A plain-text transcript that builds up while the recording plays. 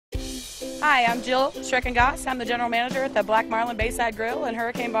Hi, I'm Jill Stricken-Goss. I'm the general manager at the Black Marlin Bayside Grill and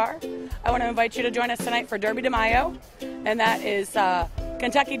Hurricane Bar. I want to invite you to join us tonight for Derby de Mayo, and that is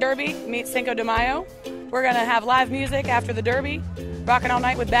Kentucky Derby meets Cinco de Mayo. We're going to have live music after the Derby, rocking all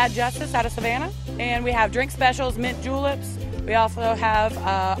night with Bad Justice out of Savannah, and we have drink specials, mint juleps. We also have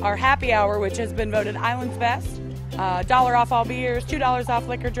our happy hour, which has been voted Island's Best. $1 off all beers, $2 off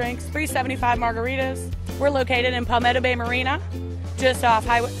liquor drinks, $3.75 margaritas. We're located in Palmetto Bay Marina, just off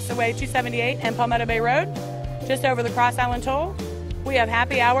Highway 278 and Palmetto Bay Road, just over the Cross Island Toll. We have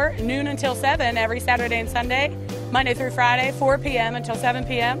happy hour noon until 7 every Saturday and Sunday, Monday through Friday, 4 p.m. until 7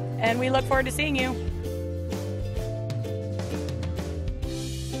 p.m., and we look forward to seeing you.